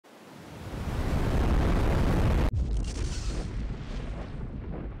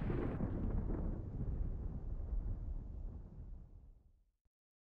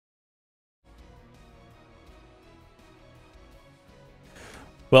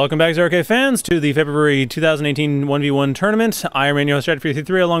Welcome back, Zero fans, to the February 2018 1v1 tournament. I am your host,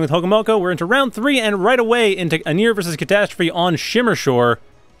 Strategy3, along with Hokomoko. We're into round 3 and right away into Anir versus Catastrophe on Shimmershore,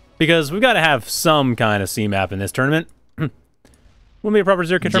 because we've got to have some kind of C-map in this tournament. Wouldn't be a proper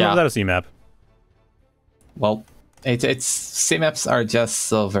Zero tournament without a C-map. Well, it's C-maps are just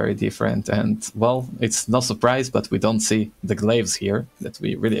so very different, and, well, it's no surprise, but we don't see the glaives here that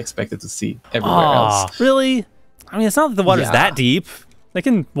we really expected to see everywhere else. Really? I mean, it's not that the water's that deep. They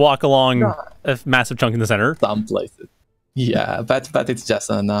can walk along a massive chunk in the center. Some places. Yeah, but it's just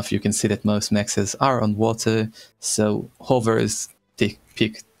not enough. You can see that most mexes are on water, so hovers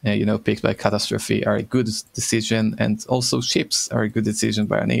picked by Catastrophe are a good decision, and also ships are a good decision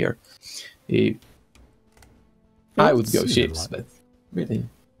by Anir. I would go ships, but really,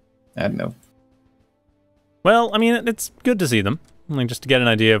 I don't know. Well, I mean, it's good to see them, like, just to get an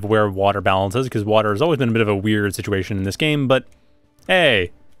idea of where water balance is, because water has always been a bit of a weird situation in this game, but hey,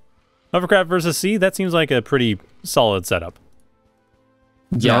 Hovercraft versus sea, that seems like a pretty solid setup.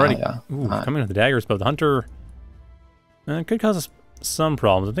 Yeah. Ooh, coming with the daggers, but the hunter could cause us some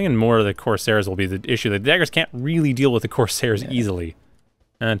problems. I'm thinking more of the Corsairs will be the issue. The daggers can't really deal with the Corsairs easily.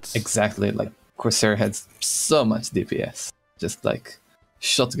 Exactly, like Corsair has so much DPS, just like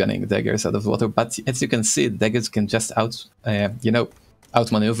shotgunning daggers out of water. But as you can see, daggers can just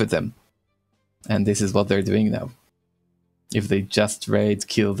outmaneuver them, and this is what they're doing now. If they just raid,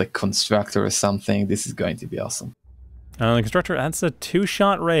 kill the constructor or something, this is going to be awesome. The constructor, that's a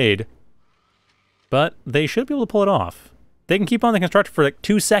 2-shot raid, but they should be able to pull it off. They can keep on the constructor for like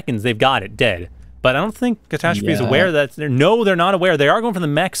 2 seconds, they've got it, dead. But I don't think Catastrophe is aware that they're... No, they're not aware. They are going for the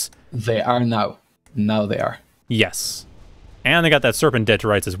mechs. They are now. Now they are. Yes. And they got that serpent dead to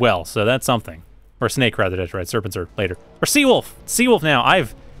rights as well, so that's something. Or snake, rather, dead to rights. Serpents are later. Or Seawolf! Seawolf now.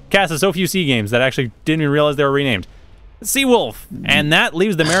 I've casted so few sea games that I actually didn't even realize they were renamed. Seawolf! And that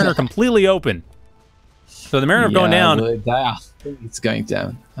leaves the Mariner completely open. So the Mariner going down... It's going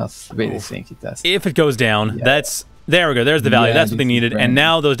down. I really think it does. If it goes down, that's... There we go. There's the value. That's what they needed. And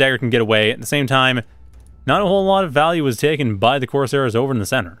now those daggers can get away. At the same time, not a whole lot of value was taken by the Corsairs over in the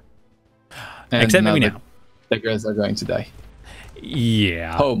center. And except maybe now. The daggers are going to die.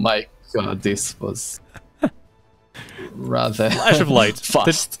 Yeah. Oh my god, this was rather flash of light.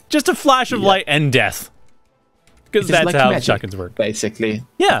 Fast. Just a flash of light and death. Because that's like how magic, shotguns work. Basically.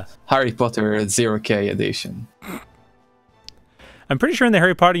 Yeah. Harry Potter 0K edition. I'm pretty sure in the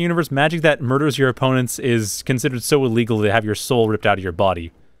Harry Potter universe, magic that murders your opponents is considered so illegal to have your soul ripped out of your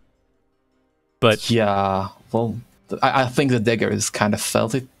body. But yeah, well, I think the daggers kind of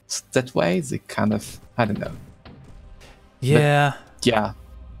felt it that way. They kind of, I don't know. Yeah. But, yeah.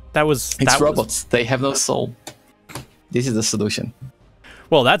 It's robots. They have no soul. This is the solution.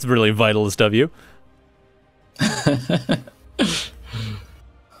 Well, that's really vitalist of you.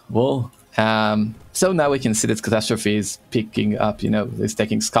 Well, so now we can see that Catastrophe is picking up, is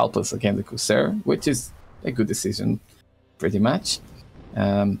taking scalpels against the Corsair, which is a good decision, pretty much.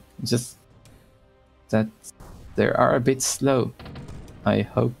 Just that they are a bit slow. I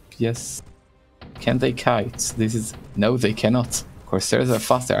hope, yes. Can they kite? No, they cannot. Corsairs are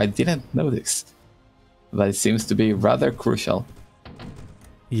faster. I didn't know this, but it seems to be rather crucial.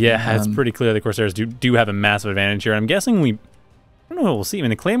 Yeah, it's pretty clear the Corsairs do have a massive advantage here. I'm guessing I don't know, we'll see. I mean,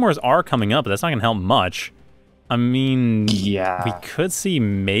 the Claymores are coming up, but that's not going to help much. I mean, we could see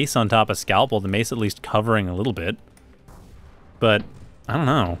Mace on top of Scalpel, the Mace at least covering a little bit. But, I don't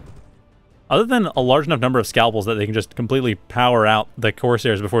know. Other than a large enough number of Scalpels that they can just completely power out the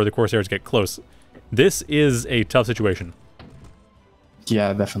Corsairs before the Corsairs get close, this is a tough situation.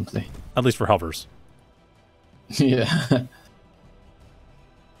 Yeah, definitely. At least for hovers. Yeah.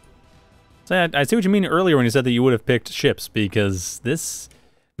 So I see what you mean earlier when you said that you would have picked ships, because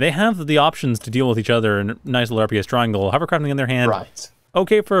they have the options to deal with each other in a nice little RPS triangle. Hovercraft, on the other hand,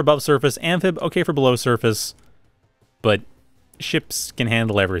 okay for above surface, Amphib, okay for below surface, but ships can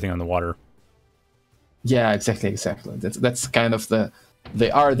handle everything on the water. Yeah, exactly. That's kind of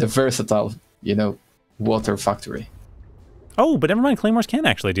they are the versatile, water factory. Oh, but never mind, Claymores can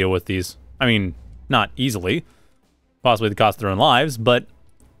actually deal with these. I mean, not easily. Possibly the cost of their own lives, but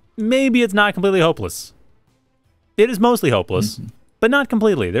maybe it's not completely hopeless. It is mostly hopeless, but not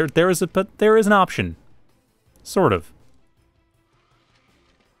completely. There is an option. Sort of.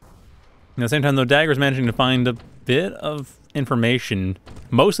 At the same time, though, Dagger's managing to find a bit of information,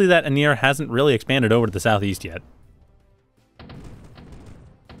 mostly that Anir hasn't really expanded over to the southeast yet.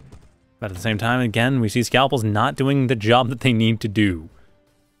 But at the same time, again, we see Scalpels not doing the job that they need to do.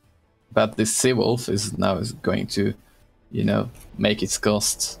 But this Seawolf is going to, make its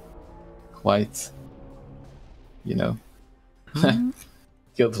cost quite, because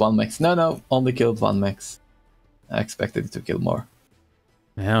killed 1 max. No, only killed 1 max. I expected it to kill more.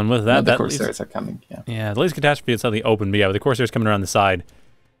 Yeah, and with that, the Corsairs are coming. Yeah, the latest catastrophe is suddenly open, but yeah, with the Corsairs coming around the side,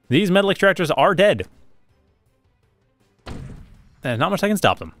 these metal extractors are dead. There's not much that can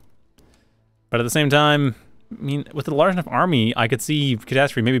stop them. But at the same time, I mean, with a large enough army, I could see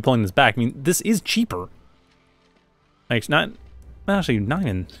catastrophe maybe pulling this back. I mean, this is cheaper. Like, it's not actually not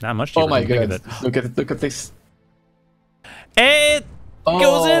even that much cheaper. Oh my god! Look at this. It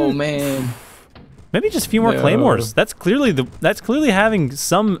goes in. Oh man. Maybe just a few more claymores. That's clearly having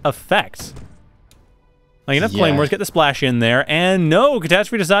some effect. Like enough claymores, get the splash in there, and no,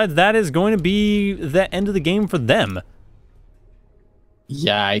 catastrophe decides that is going to be the end of the game for them.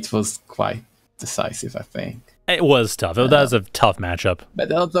 Yeah, it was quite decisive, I think. It was tough. That was a tough matchup.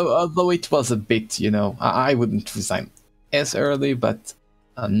 But although it was a bit, you know, I wouldn't resign as early, but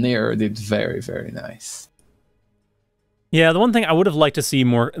Anir did very, very nice. Yeah, the one thing I would have liked to see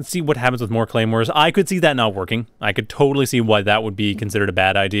what happens with more claymores. I could see that not working. I could totally see why that would be considered a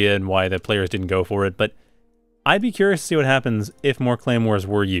bad idea and why the players didn't go for it. But I'd be curious to see what happens if more claymores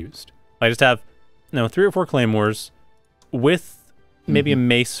were used. I just have, 3 or 4 claymores with maybe a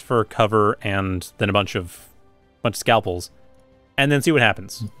mace for cover and then a bunch of scalpels, and then see what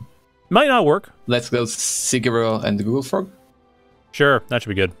happens. Might not work. Let's go Sigero and GoogleFrog. Sure, that should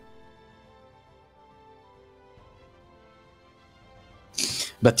be good.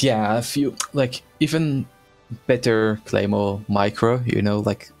 But yeah, I feel like even better Claymore micro, you know,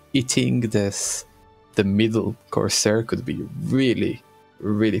 like eating the middle Corsair could be really,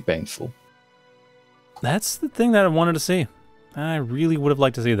 really painful. That's the thing that I wanted to see. I really would have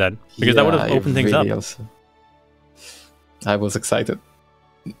liked to see that, because that would have opened things up. Also, I was excited.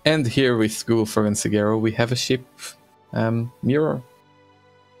 And here with GoogleFrog and Sigero, we have a ship mirror,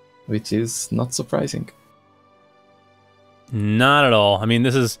 which is not surprising. Not at all. I mean,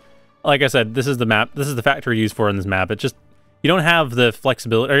 this is, like I said, this is the map. This is the factory used for in this map. It just, you don't have the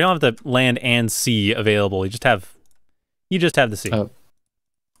flexibility, or you don't have the land and sea available. You just have the sea.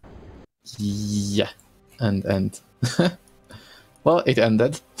 Yeah, and well, it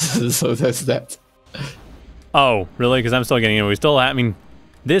ended, so that's that. Oh, really? Because I'm still getting it. We still, I mean,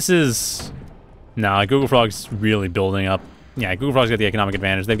 this is, GoogleFrog's really building up. Yeah, GoogleFrog's got the economic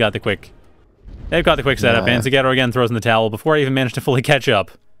advantage. They've got the quick setup, and Sigero again throws in the towel before I even managed to fully catch up,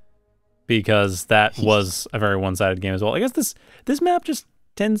 because that was a very one-sided game as well. I guess this map just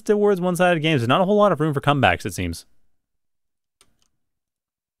tends towards one-sided games. There's not a whole lot of room for comebacks, it seems.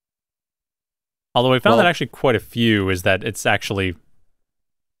 Although I found that actually quite a few is that it's actually,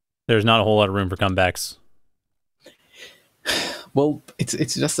 there's not a whole lot of room for comebacks. Well, it's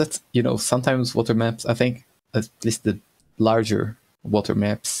just that, you know, sometimes water maps, I think at least the larger water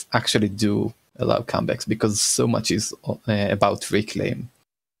maps actually do allow comebacks, because so much is about reclaim.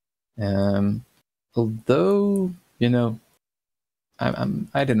 Although, you know,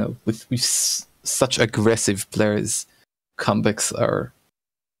 I don't know, with such aggressive players, comebacks are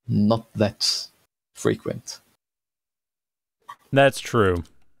not that frequent. That's true.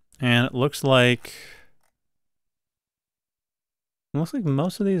 And it looks like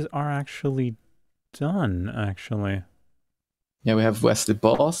most of these are actually done, actually. Yeah, we have Wesley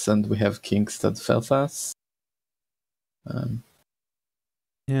Boss and we have Kingstad Fealthas.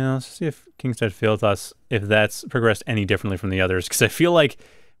 Yeah, let's see if Kingstad Fealthas, if that's progressed any differently from the others, because I feel like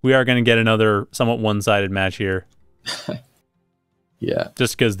we are going to get another somewhat one-sided match here. Yeah.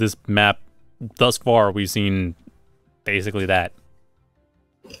 Just because this map, thus far, we've seen basically that.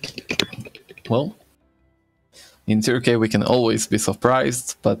 Well, in Turkey we can always be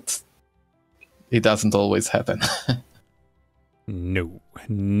surprised, but it doesn't always happen. No,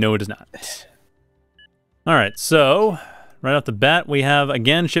 it does not. Alright, so, right off the bat, we have,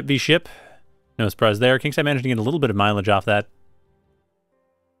 again, ship v ship. No surprise there. Kingstad managed to get a little bit of mileage off that.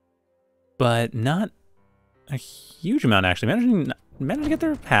 But not a huge amount, actually. Managed to get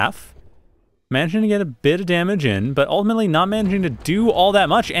their half. Managing to get a bit of damage in, but ultimately not managing to do all that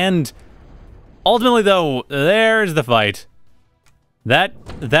much. And ultimately, though, there's the fight. That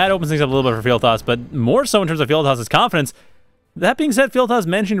opens things up a little bit for Fealthas, but more so in terms of Fealthas' confidence. That being said, Fealthas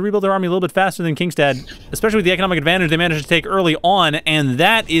managing to rebuild their army a little bit faster than Kingstad, especially with the economic advantage they managed to take early on, and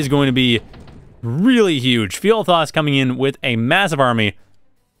that is going to be really huge. Fealthas coming in with a massive army.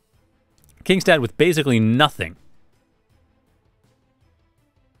 Kingstad with basically nothing.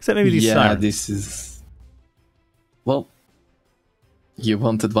 Except maybe these sirens. This is... Well, you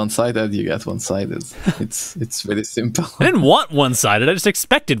wanted one-sided, you got one-sided. It's really simple. I didn't want one-sided, I just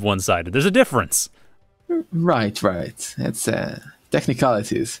expected one-sided. There's a difference. Right. It's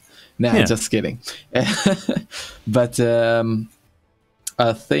technicalities. Nah, yeah. Just kidding. But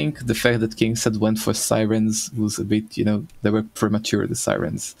I think the fact that Kingstad went for Sirens was a bit, they were premature, the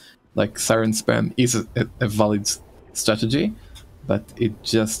Sirens. Like, Siren spam is a valid strategy, but it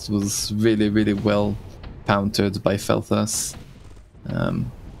just was really, really well countered by Fealthas.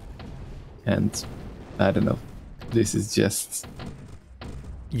 And I don't know. This is just...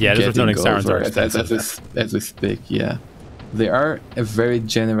 Yeah, just noting Sirens are expensive. As we speak, yeah. They are a very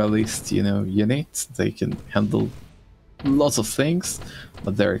generalist, unit. They can handle lots of things,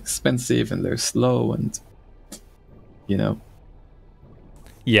 but they're expensive and they're slow and,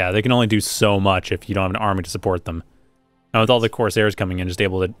 Yeah, they can only do so much if you don't have an army to support them. Now, with all the Corsairs coming in, just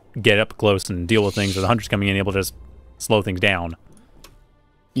able to get up close and deal with things, or the Hunters coming in, able to just slow things down.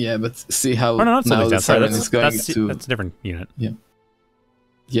 Yeah, but see how now the Siren is going to... That's a different unit. Yeah.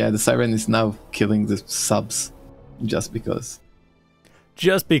 Yeah, the Siren is now killing the subs, just because.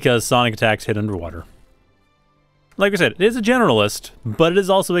 Just because sonic attacks hit underwater. Like I said, it is a generalist, but it is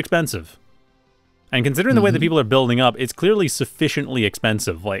also expensive. And considering the way that people are building up, it's clearly sufficiently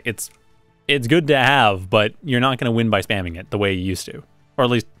expensive. Like, it's good to have, but you're not going to win by spamming it the way you used to. Or at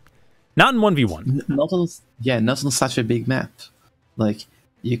least, not in 1v1. Not on such a big map. Like,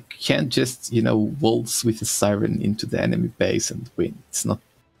 you can't just, waltz with a Siren into the enemy base and win. It's not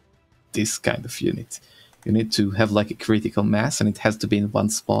this kind of unit. You need to have, like, a critical mass, and it has to be in one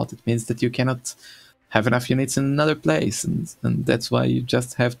spot. It means that you cannot have enough units in another place, and that's why you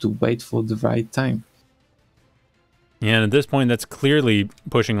just have to wait for the right time. Yeah, and at this point, that's clearly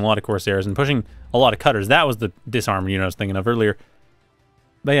pushing a lot of Corsairs and pushing a lot of Cutters. That was the disarm unit I was thinking of earlier.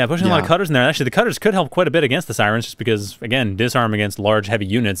 But yeah, pushing a lot of Cutters in there. Actually, the Cutters could help quite a bit against the Sirens, just because, again, disarm against large, heavy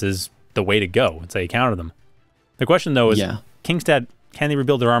units is the way to go. It's how you counter them. The question, though, is Kingstad, can they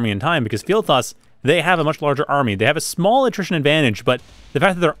rebuild their army in time? Because Fealthas, they have a much larger army. They have a small attrition advantage, but the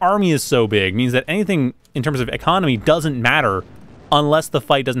fact that their army is so big means that anything in terms of economy doesn't matter unless the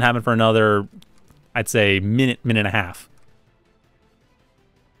fight doesn't happen for another, I'd say, minute and a half.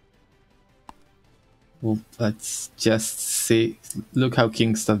 Well, let's just see. Look how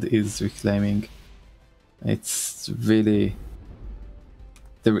Kingstad is reclaiming. It's really...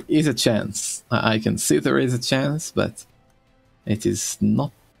 There is a chance. I can see there is a chance, but it is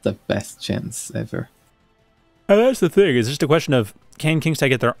not the best chance ever. And that's the thing. It's just a question of, can Kingstad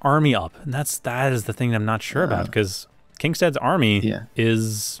get their army up? And that is the thing I'm not sure about, because Kingstad's army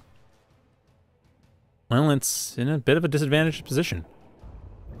is... Well, it's in a bit of a disadvantaged position.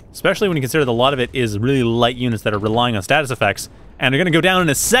 Especially when you consider that a lot of it is really light units that are relying on status effects, and they're going to go down in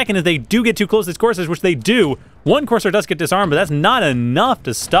a second if they do get too close to these Corsairs, which they do. One Corsair does get disarmed, but that's not enough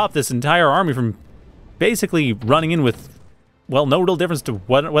to stop this entire army from basically running in with, well, no real difference to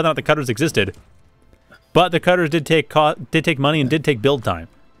whether or not the Cutters existed. But the Cutters did take money and did take build time.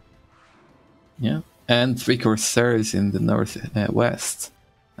 Yeah, and 3 Corsairs in the northwest,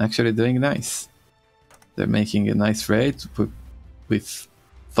 actually doing nice. They're making a nice raid with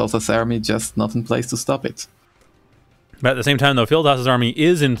Fealthas' army just not in place to stop it. But at the same time, though, Fealthas' army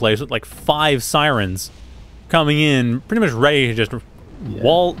is in place with like 5 Sirens coming in, pretty much ready to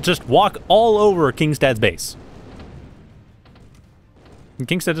just walk all over Kingstad's base. And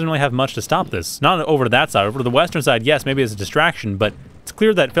Kingstad doesn't really have much to stop this. Not over to that side. Over to the western side, yes, maybe it's a distraction, but it's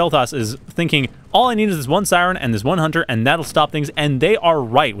clear that Fealthas is thinking, all I need is this one Siren and this one Hunter, and that'll stop things, and they are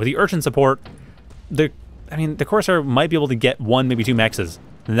right. With the Urchin support, the Corsair might be able to get 1, maybe 2 mexes,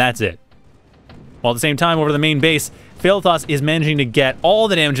 and that's it. While at the same time, over the main base, Fealthas is managing to get all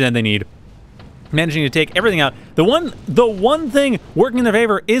the damage that they need, managing to take everything out. The one thing working in their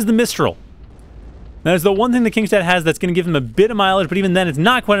favor is the Mistral. That is the one thing that Kingstad has that's going to give them a bit of mileage, but even then, it's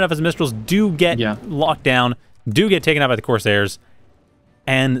not quite enough as the Mistrals do get locked down, do get taken out by the Corsairs,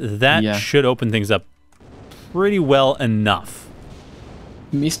 and that should open things up pretty well enough.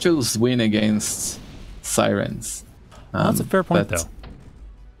 Mistrals win against Sirens. That's a fair point, though.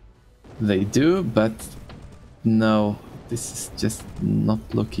 They do, but no, this is just not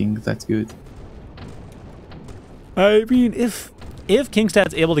looking that good. I mean, if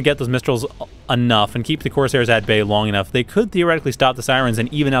Kingstad's able to get those Mistrals enough and keep the Corsairs at bay long enough, they could theoretically stop the Sirens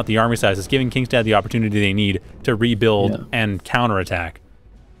and even out the army sizes, giving Kingstad the opportunity they need to rebuild and counterattack.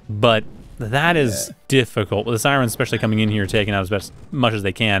 But that is difficult, with the Sirens especially coming in here, taking out as much as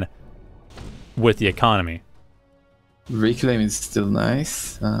they can with the economy. Reclaim is still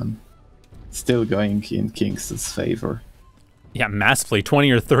nice. Still going in Kingstad's favor. Yeah, massively. 20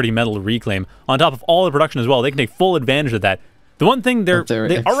 or 30 metal reclaim. On top of all the production as well, they can take full advantage of that. The one thing they are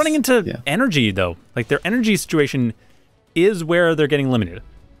running into energy, though. Like, their energy situation is where they're getting limited.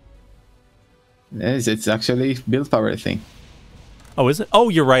 Yes, it's actually build power, I think. Oh, is it? Oh,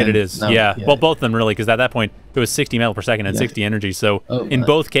 you're right, it is. No, yeah. Well, both of them really, because at that point, it was 60 metal per second and 60 energy. So in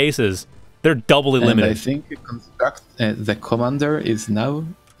both cases, they're doubly limited. I think the commander is now...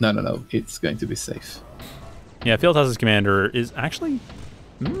 No. It's going to be safe. Yeah, Fealthas' commander is actually...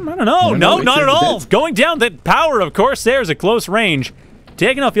 I don't know. No, not at all. Going down the power of Corsairs at close range.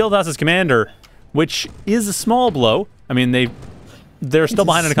 Taking out Fealthas' commander, which is a small blow. I mean, they're still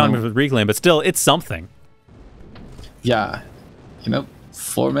behind on economy with Reclaim, but still, it's something. Yeah.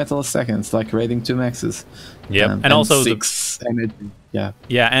 4 metal a second. It's like raiding 2 maxes. Yeah, and also 6 energy. Yeah.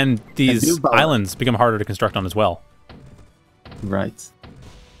 Yeah, and these islands become harder to construct on as well. Right.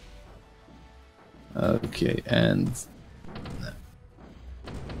 Okay, and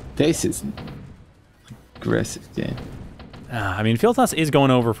this is an aggressive game. I mean, Fealthas is going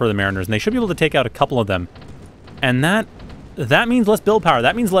over for the Mariners, and they should be able to take out a couple of them. And that means less build power.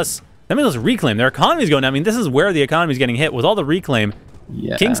 That means less reclaim. Their economy's going down. I mean, this is where the economy's getting hit. With all the reclaim,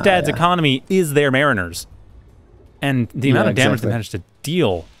 Kingstad's economy is their Mariners. And the amount of damage they managed to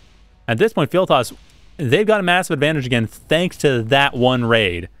deal. At this point, Fealthas, they've got a massive advantage again thanks to that one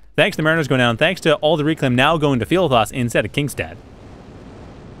raid. Thanks to the Mariners going down, thanks to all the reclaim now going to Fealthas instead of Kingstad.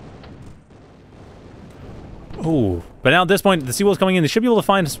 Oh, but now at this point, the Seawolves coming in, they should be able to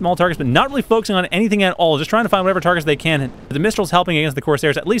find small targets, but not really focusing on anything at all, just trying to find whatever targets they can. The Mistral's helping against the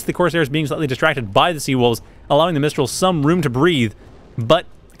Corsairs, at least the Corsairs being slightly distracted by the Seawolves, allowing the Mistral some room to breathe. But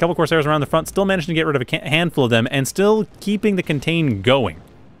a couple Corsairs around the front still managing to get rid of a handful of them and still keeping the contain going.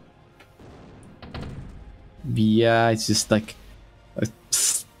 Yeah, it's just like a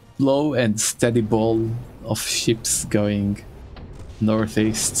slow and steady ball of ships going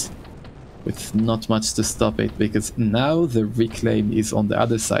northeast with not much to stop it, because now the reclaim is on the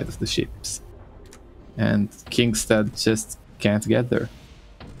other side of the ships and Kingstad just can't get there.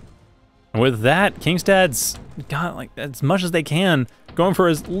 With that, Kingstad's got like as much as they can, going for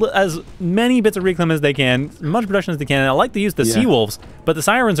as many bits of reclaim as they can, as much production as they can. And I like to use the Seawolves, but the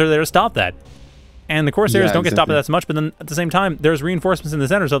Sirens are there to stop that. And the Corsairs don't get stopped at that much, but then at the same time, there's reinforcements in the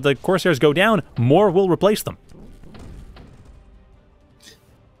center, so if the Corsairs go down, more will replace them.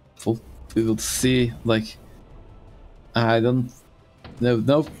 We will see, like, I don't know.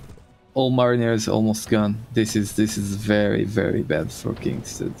 Nope, all Mariners almost gone. This is very, very bad for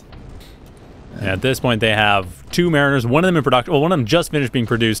Kingstad. Yeah, at this point, they have 2 Mariners, one of them in production. Well, one of them just finished being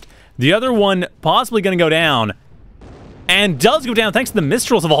produced. The other one possibly going to go down, and does go down thanks to the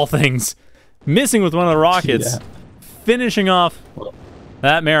Mistrals of all things. Missing with one of the rockets, finishing off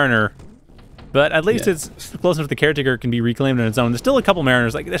that Mariner. But at least it's close enough the Caretaker can be reclaimed on its own. There's still a couple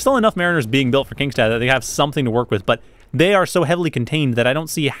Mariners. Like, there's still enough Mariners being built for Kingstad that they have something to work with, but they are so heavily contained that I don't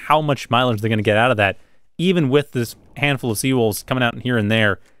see how much mileage they're going to get out of that, even with this handful of Seawolves coming out here and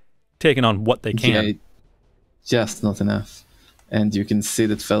there, taking on what they can. Yeah, just not enough. And you can see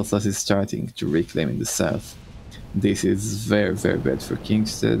that Fealthas is starting to reclaim in the south. This is very, very bad for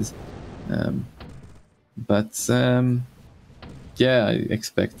Kingstad. Yeah, I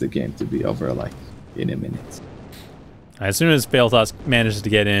expect the game to be over like in a minute. As soon as Fealthas manages to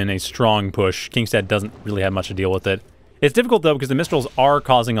get in a strong push, Kingstad doesn't really have much to deal with it. It's difficult though because the Mistrals are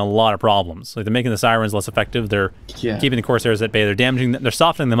causing a lot of problems. Like, they're making the Sirens less effective. They're keeping the Corsairs at bay. They're damaging. They're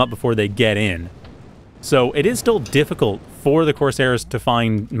softening them up before they get in. So it is still difficult for the Corsairs to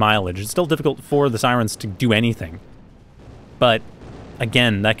find mileage. It's still difficult for the Sirens to do anything. But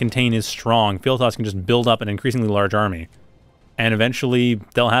again, that contain is strong. Fealthas can just build up an increasingly large army, and eventually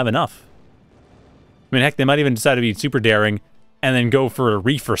they'll have enough. I mean, heck, they might even decide to be super daring and then go for a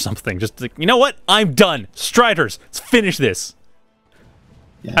reef or something. Just like, you know what? I'm done. Striders, let's finish this.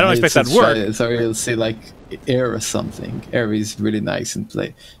 Yeah, I don't expect that to work. So you'll see like air or something. Air is really nice in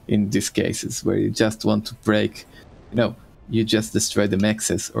play in these cases where you just want to break, you just destroy the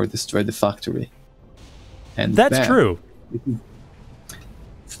mexes or destroy the factory. And that's true.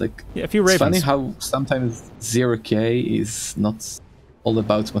 It's like, if you it's funny how sometimes 0k is not all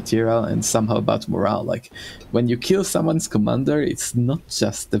about material and somehow about morale. Like, when you kill someone's commander, it's not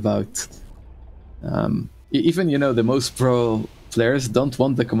just about even the most pro players don't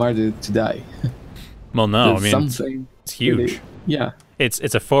want the commander to die. Well, no, I mean, it's huge. Really,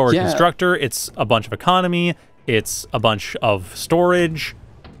 it's a forward constructor, it's a bunch of economy, it's a bunch of storage.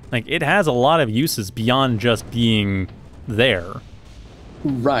 Like, it has a lot of uses beyond just being there.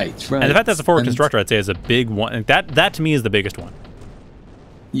 Right. And the fact that it's a forward constructor, I'd say, is a big one. That to me is the biggest one.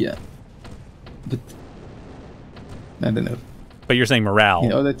 Yeah. But I don't know. But you're saying morale.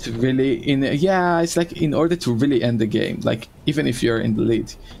 In order to really, it's like in order to really end the game, like even if you're in the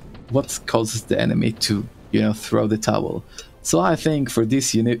lead, what causes the enemy to, throw the towel? So I think for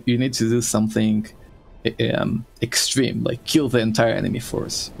this, you need to do something extreme, like kill the entire enemy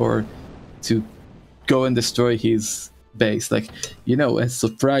force, or to go and destroy his base. Like, you know, a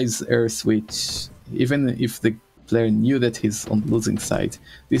surprise air switch, even if the player knew that he's on the losing side,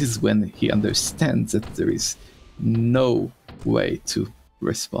 this is when he understands that there is no way to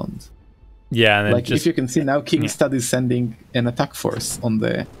respond. Yeah, and then like if you can see now, Kingstad is sending an attack force on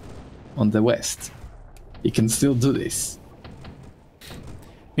the west. He can still do this. I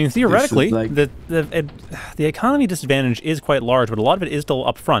mean, theoretically, like... the economy disadvantage is quite large, but a lot of it is still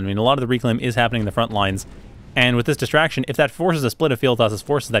up front. I mean, a lot of the reclaim is happening in the front lines, and with this distraction, if that forces a split of Fealthas'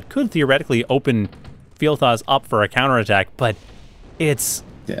 forces, that could theoretically open Fealthas up for a counterattack, but it's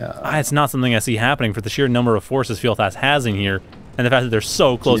not something I see happening for the sheer number of forces Fealthas has in here, and the fact that they're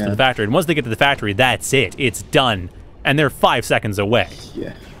so close to the factory. And once they get to the factory, that's it. It's done. And they're 5 seconds away.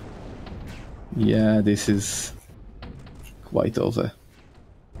 Yeah, this is quite over.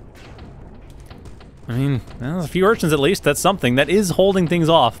 I mean, well, a few urchins at least, that's something. That is holding things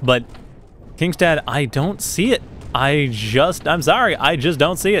off, but Kingstad, I don't see it. I'm sorry, I just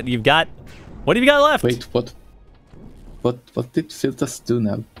don't see it. You've got, what have you got left? Wait, what did Fealthas do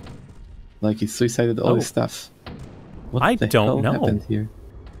now? Like, he suicided all his stuff. What the hell happened here?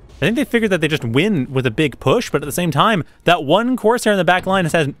 I think they figured that they just win with a big push, but at the same time, that one Corsair in the back line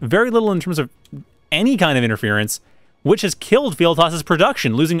has had very little in terms of any kind of interference, which has killed Fealthas'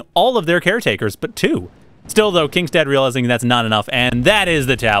 production, losing all of their caretakers, but 2. Still, though, Kingstad realizing that's not enough, and that is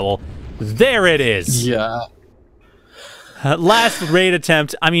the towel. There it is. Yeah. Last raid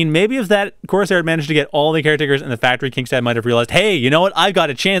attempt. I mean, maybe if that Corsair had managed to get all the caretakers in the factory, Kingstad might have realized, hey, you know what? I've got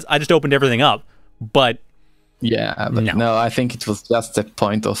a chance. I just opened everything up. But yeah, but no, I think it was just a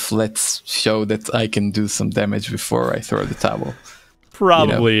point of let's show that I can do some damage before I throw the towel.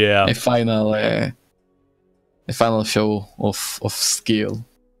 Probably, yeah. A final show of skill.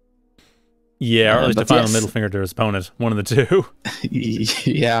 Yeah, or at least a final middle finger to his opponent. One of the two.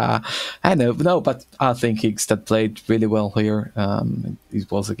 Yeah, I know. No, but I think Kingstad played really well here.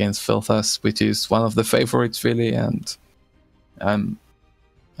 It was against Fealthas, which is one of the favorites, really, and I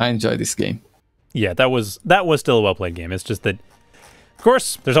enjoy this game. Yeah, that was still a well-played game. It's just that, of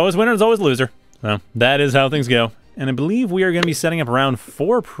course, there's always winner, there's always loser. So that is how things go. And I believe we are going to be setting up round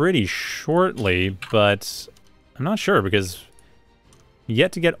 4 pretty shortly, but I'm not sure because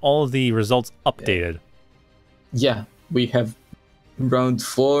yet to get all of the results updated. Yeah, we have round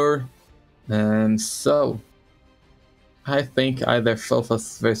 4, and so I think either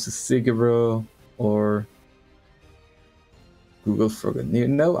Fealthas versus Sigero or GoogleFrog and Anir.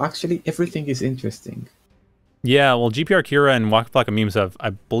 No, actually, everything is interesting. Yeah, well, GPR Kira and Waka Flocka Memes have,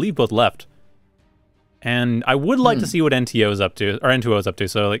 I believe, both left. And I would like to see what NTO is up to, or N2O is up to.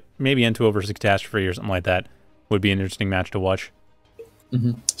 So, like, maybe N2O versus Catastrophe or something like that would be an interesting match to watch.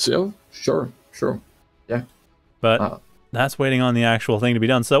 So, sure. Yeah. But that's waiting on the actual thing to be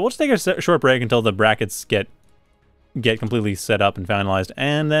done. So we'll just take a short break until the brackets get completely set up and finalized.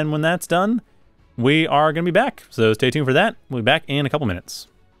 And then when that's done, we are going to be back. So stay tuned for that. We'll be back in a couple minutes.